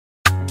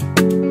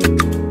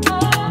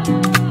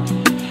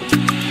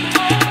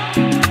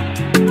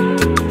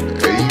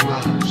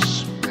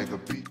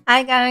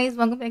Hi guys,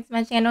 welcome back to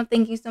my channel.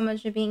 Thank you so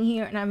much for being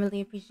here and I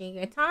really appreciate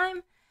your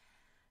time.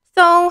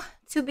 So,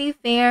 to be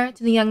fair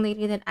to the young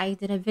lady that I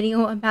did a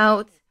video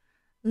about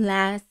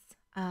last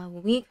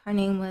week, her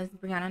name was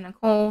Briana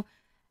Nicole.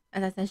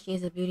 As I said, she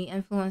is a beauty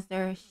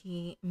influencer.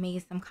 She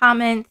made some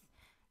comments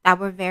that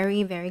were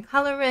very, very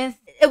colorist.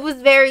 It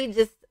was very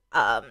just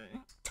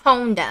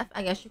tone deaf,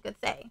 I guess you could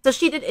say. So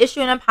she did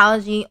issue an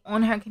apology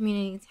on her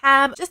community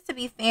tab. Just to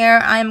be fair,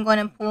 I'm going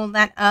to pull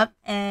that up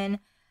and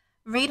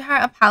read her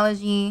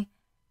apology,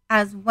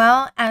 as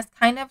well as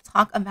kind of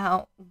talk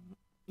about,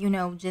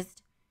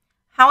 just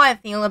how I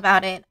feel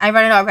about it. I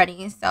read it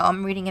already, so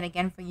I'm reading it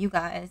again for you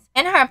guys.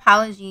 In her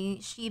apology,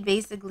 she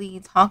basically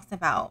talks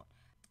about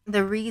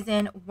the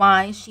reason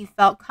why she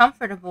felt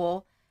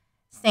comfortable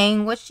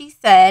saying what she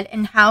said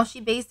and how she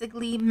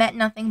basically meant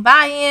nothing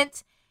by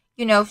it.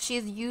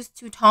 She's used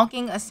to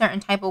talking a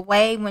certain type of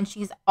way when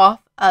she's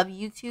off of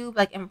YouTube,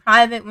 like in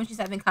private, when she's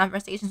having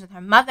conversations with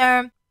her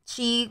mother.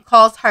 She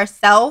calls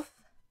herself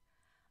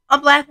a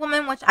black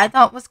woman, which I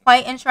thought was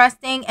quite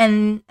interesting.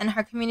 And in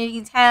her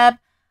community tab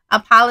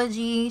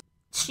apology,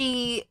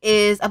 she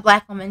is a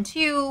black woman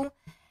too.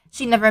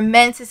 She never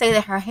meant to say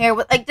that her hair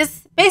was like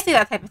just basically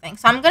that type of thing.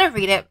 So I'm going to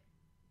read it.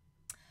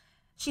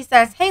 She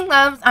says, "Hey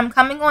loves, I'm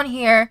coming on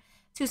here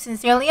to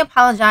sincerely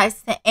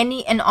apologize to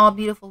any and all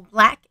beautiful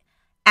black,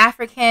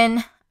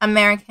 African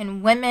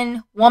American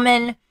woman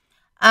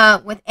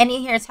with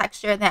any hair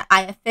texture that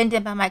I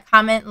offended by my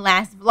comment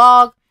last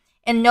vlog.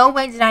 In no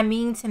way did I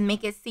mean to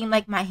make it seem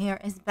like my hair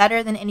is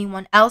better than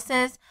anyone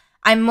else's.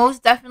 I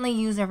most definitely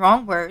used the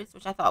wrong words,"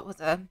 which I thought was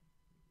a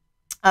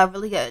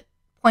really good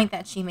point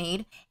that she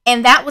made.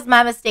 "And that was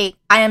my mistake.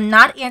 I am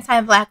not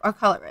anti-black or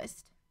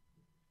colorist.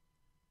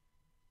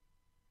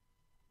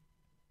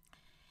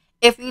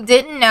 If you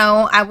didn't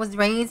know, I was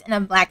raised in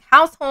a black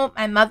household.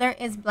 My mother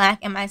is black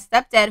and my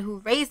stepdad who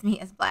raised me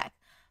is black.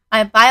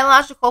 My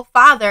biological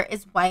father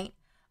is white,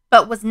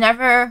 but was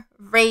never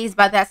raised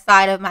by that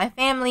side of my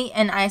family,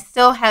 and I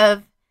still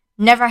have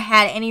never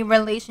had any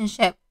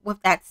relationship with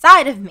that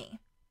side of me."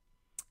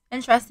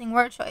 Interesting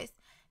word choice.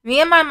 "Me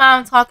and my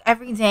mom talk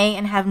every day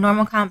and have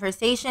normal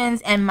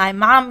conversations, and my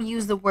mom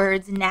used the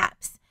words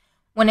naps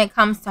when it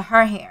comes to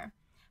her hair.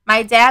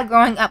 My dad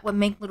growing up would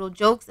make little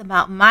jokes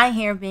about my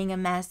hair being a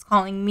mess,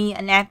 calling me a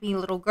nappy hair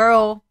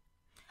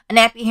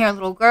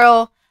little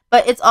girl,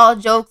 but it's all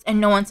jokes and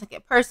no one took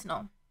it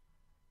personal.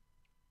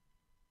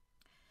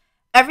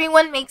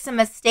 Everyone makes a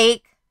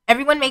mistake.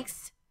 Everyone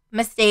makes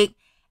mistake.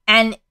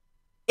 And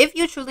if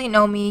you truly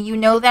know me, you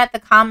know that the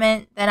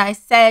comment that I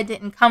said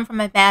didn't come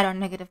from a bad or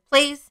negative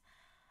place.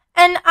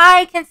 And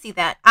I can see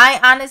that. I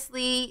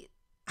honestly,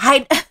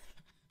 I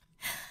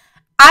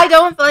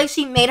don't feel like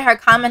she made her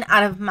comment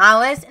out of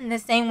malice in the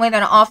same way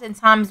that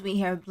oftentimes we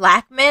hear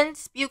black men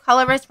spew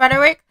colorist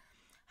rhetoric.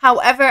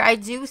 However, I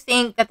do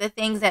think that the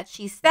things that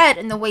she said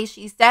and the way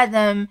she said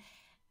them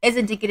is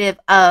indicative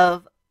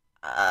of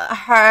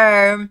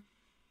her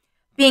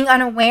being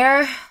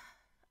unaware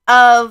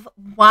of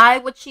why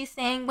what she's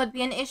saying would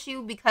be an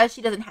issue, because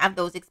she doesn't have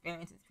those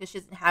experiences, because she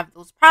doesn't have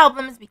those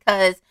problems,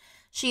 because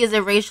she is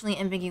a racially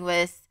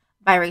ambiguous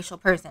biracial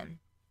person.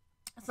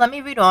 So let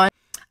me read on.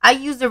 "I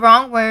use the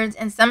wrong words,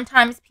 and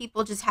sometimes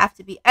people just have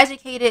to be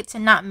educated to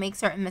not make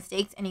certain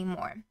mistakes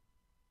anymore."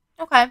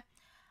 Okay.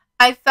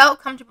 "I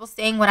felt comfortable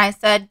saying what I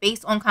said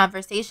based on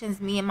conversations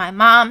me and my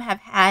mom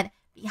have had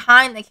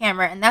behind the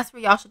camera," and that's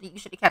where you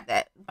should have kept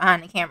that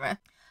behind the camera.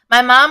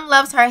 "My mom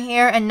loves her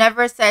hair and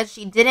never said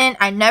she didn't.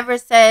 I never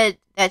said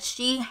that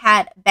she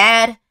had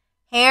bad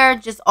hair.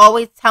 Just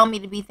always tell me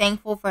to be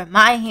thankful for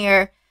my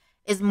hair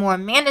is more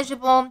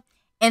manageable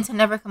and to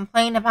never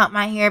complain about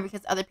my hair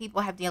because other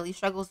people have daily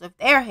struggles with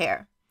their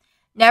hair.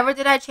 Never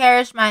did I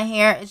cherish my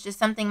hair. It's just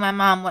something my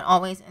mom would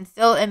always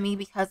instill in me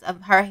because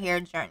of her hair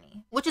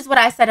journey," which is what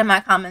I said in my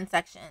comment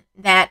section,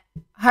 that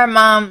her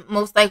mom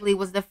most likely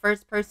was the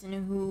first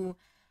person who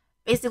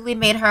basically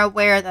made her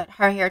aware that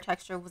her hair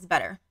texture was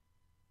better.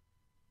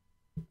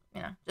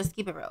 Just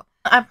keep it real.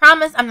 "I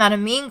promise I'm not a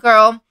mean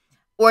girl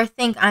or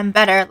think I'm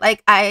better.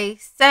 Like I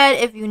said,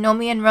 if you know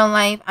me in real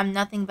life, I'm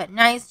nothing but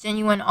nice,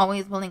 genuine,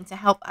 always willing to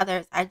help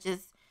others. I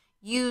just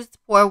used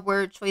poor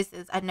word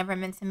choices. I never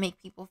meant to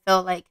make people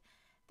feel like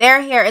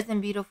their hair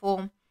isn't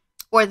beautiful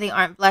or they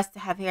aren't blessed to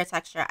have hair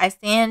texture. I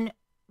stand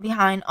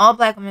behind all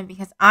black women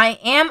because I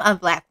am a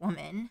black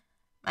woman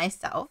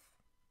myself,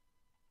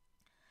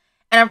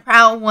 and a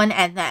proud one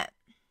at that.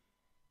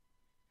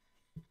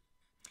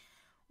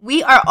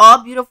 We are all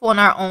beautiful in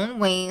our own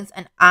ways,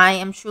 and I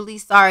am truly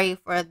sorry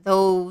for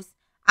those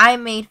I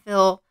made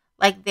feel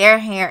like their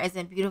hair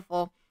isn't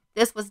beautiful.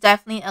 This was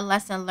definitely a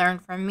lesson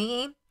learned for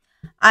me.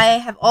 I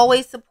have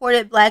always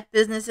supported black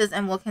businesses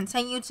and will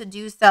continue to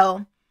do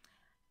so,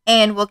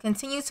 and will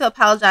continue to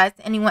apologize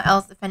to anyone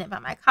else offended by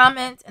my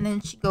comments." And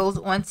then she goes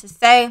on to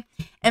say,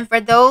 "And for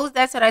those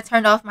that said I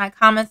turned off my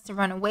comments to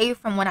run away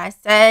from what I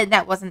said,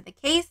 that wasn't the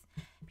case.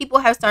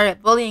 People have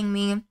started bullying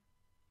me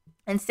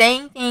and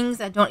saying things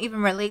that don't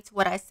even relate to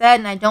what I said,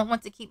 and I don't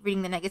want to keep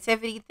reading the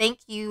negativity. Thank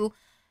you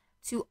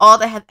to all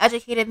that have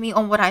educated me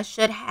on what I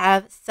should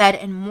have said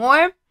and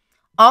more.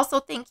 Also,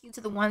 thank you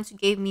to the ones who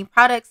gave me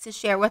products to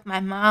share with my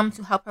mom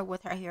to help her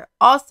with her hair.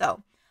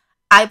 Also,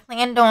 I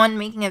planned on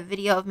making a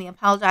video of me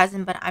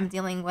apologizing, but I'm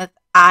dealing with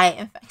eye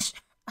infection.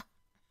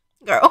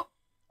 Girl.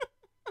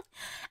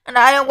 And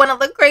I don't want to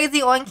look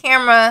crazy on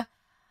camera.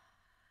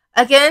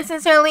 Again,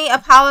 sincerely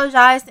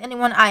apologize to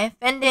anyone I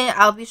offended.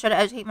 I'll be sure to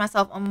educate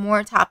myself on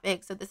more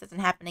topics so this doesn't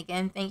happen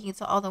again. Thank you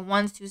to all the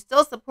ones who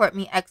still support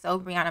me.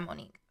 XO, Briana,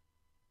 Monique.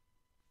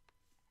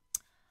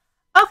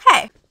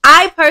 Okay.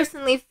 I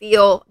personally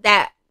feel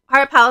that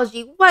her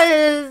apology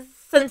was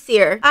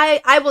sincere.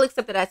 I will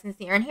accept it as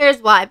sincere. And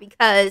here's why.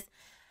 Because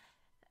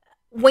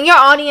when your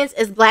audience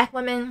is black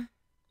women,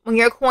 when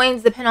your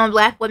coins depend on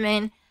black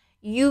women,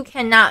 you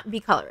cannot be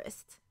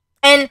colorist.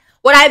 And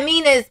what I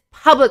mean is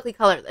publicly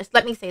colorless.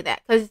 Let me say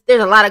that, because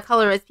there's a lot of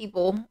colorist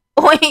people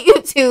on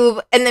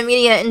YouTube and the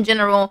media in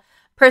general,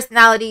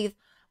 personalities,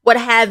 what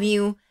have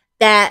you,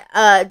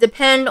 that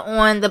depend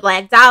on the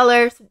black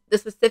dollar,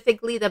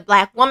 specifically the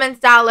black woman's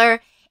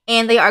dollar,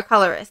 and they are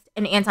colorist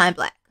and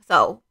anti-black.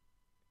 So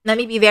let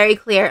me be very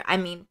clear. I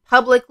mean,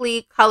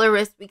 publicly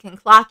colorist, we can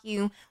clock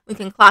you. We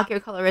can clock your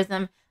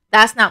colorism.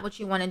 That's not what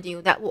you want to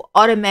do. That will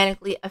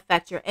automatically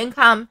affect your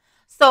income.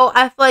 So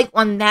I feel like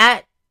on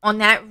that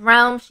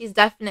realm, she's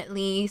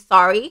definitely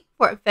sorry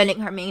for offending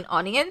her main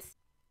audience.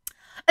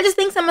 I just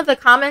think some of the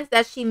comments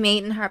that she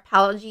made in her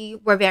apology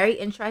were very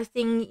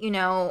interesting. You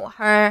know,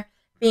 her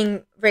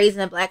being raised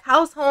in a black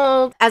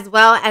household, as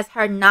well as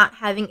her not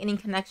having any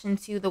connection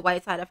to the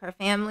white side of her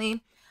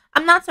family.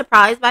 I'm not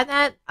surprised by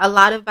that. A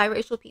lot of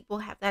biracial people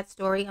have that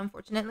story,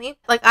 unfortunately.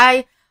 Like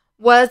I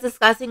was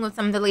discussing with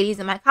some of the ladies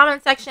in my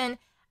comment section,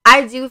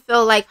 I do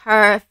feel like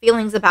her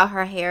feelings about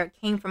her hair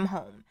came from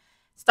home.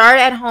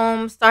 Started at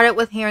home, started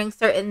with hearing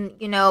certain,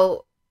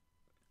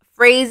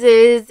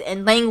 phrases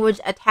and language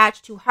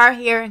attached to her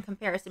hair in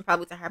comparison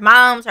probably to her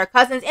moms, her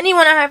cousins,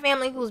 anyone in her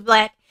family who's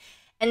black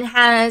and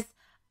has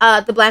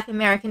the black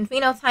American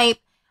phenotype.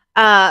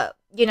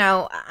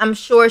 I'm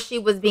sure she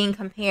was being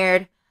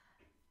compared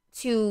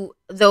to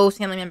those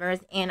family members,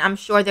 and I'm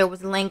sure there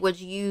was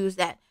language used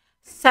that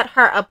set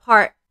her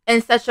apart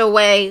in such a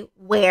way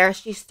where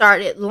she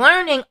started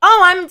learning,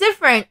 oh, I'm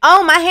different.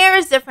 Oh, my hair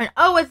is different.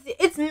 Oh,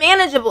 it's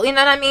manageable. You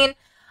know what I mean?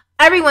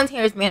 Everyone's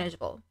hair is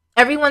manageable.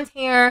 Everyone's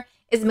hair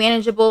is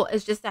manageable.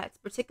 It's just that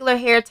particular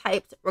hair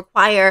types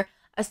require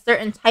a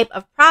certain type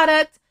of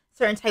product,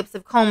 certain types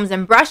of combs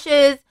and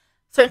brushes,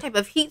 certain type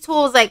of heat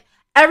tools. Like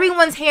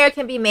everyone's hair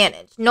can be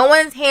managed. No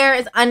one's hair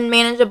is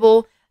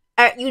unmanageable.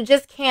 You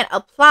just can't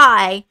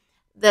apply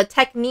the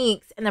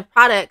techniques and the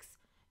products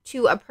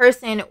to a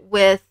person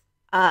with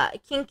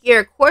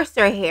kinkier,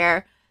 coarser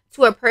hair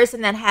to a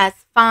person that has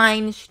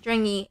fine,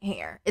 stringy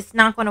hair. It's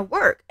not going to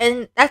work,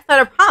 and that's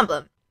not a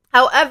problem.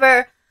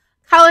 However,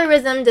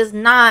 colorism does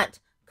not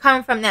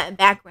come from that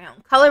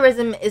background.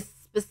 Colorism is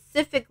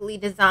specifically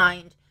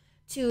designed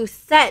to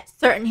set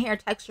certain hair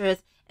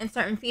textures and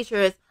certain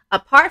features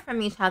apart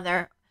from each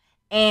other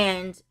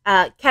and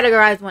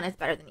categorize one as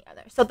better than the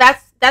other. So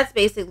that's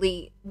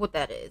basically what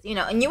that is,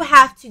 and you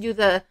have to do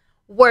the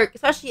work,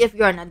 especially if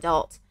you're an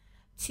adult,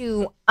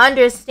 to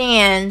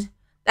understand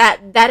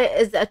that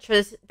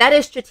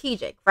is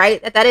strategic,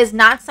 right? That is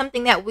not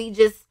something that we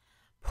just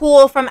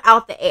pull from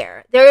out the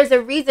air. There is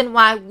a reason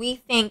why we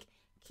think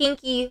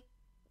kinky,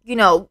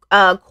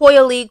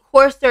 coily,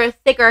 coarser,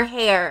 thicker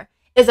hair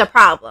is a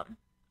problem,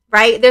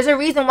 right? There's a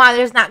reason why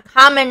there's not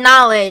common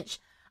knowledge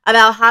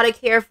about how to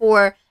care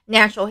for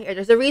natural hair.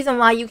 There's a reason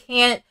why you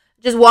can't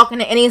just walk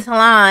into any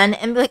salon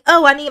and be like,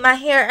 oh, I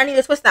need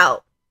a twist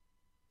out.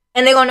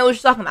 And they're going to know what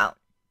you're talking about.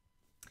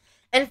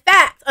 In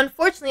fact,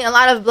 unfortunately, a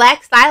lot of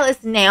black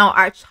stylists now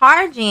are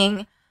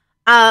charging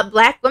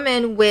black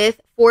women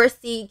with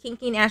 4C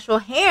kinky natural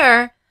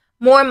hair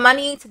more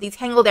money to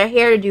detangle their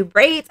hair, to do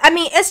braids. I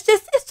mean, it's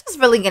just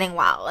really getting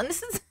wild. And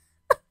this is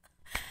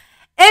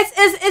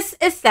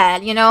it's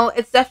sad,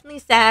 It's definitely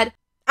sad.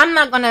 I'm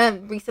not going to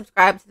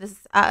resubscribe to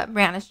this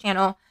Briana's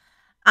channel.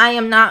 I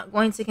am not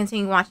going to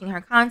continue watching her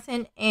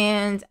content,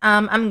 and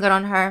I'm good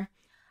on her.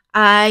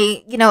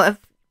 If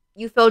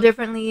you feel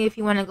differently, if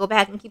you want to go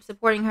back and keep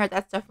supporting her,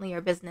 that's definitely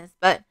your business.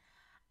 But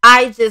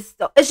it's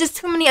just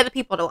too many other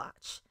people to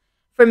watch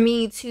for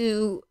me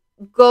to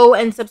go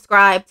and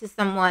subscribe to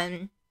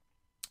someone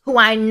who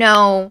I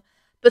know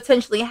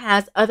potentially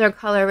has other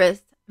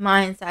colorist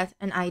mindsets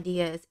and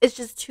ideas. It's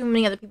just too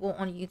many other people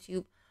on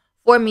YouTube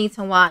for me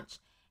to watch.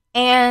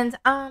 And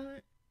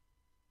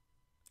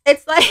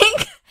it's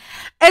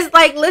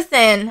like,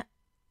 listen,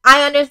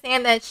 I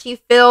understand that she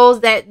feels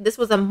that this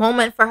was a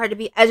moment for her to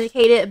be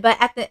educated, but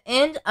at the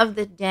end of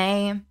the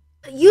day,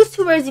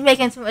 YouTubers are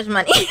making too much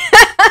money.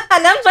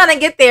 And I'm trying to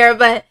get there,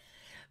 but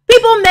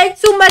people make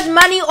too much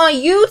money on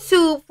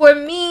YouTube for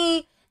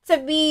me to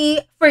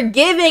be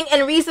forgiving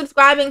and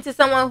resubscribing to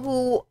someone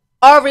who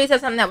already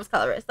said something that was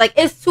colorist. Like,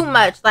 it's too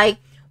much. Like,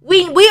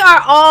 we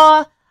are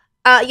all,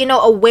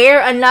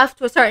 aware enough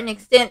to a certain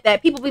extent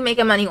that people be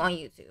making money on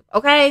YouTube,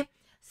 okay?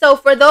 So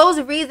for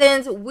those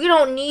reasons, we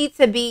don't need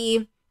to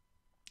be,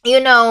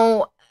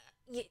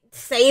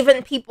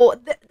 saving people.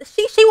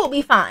 She will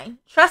be fine.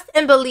 Trust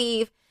and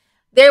believe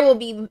there will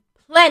be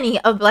plenty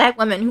of black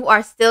women who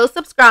are still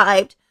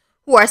subscribed,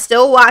 who are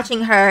still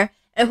watching her,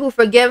 and who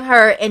forgive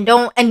her and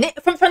don't, and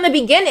from the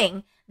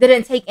beginning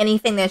didn't take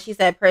anything that she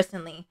said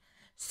personally.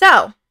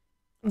 So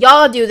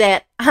y'all do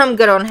that. I'm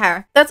good on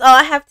her. That's all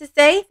I have to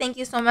say. Thank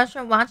you so much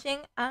for watching.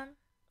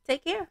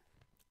 Take care.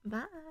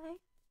 Bye.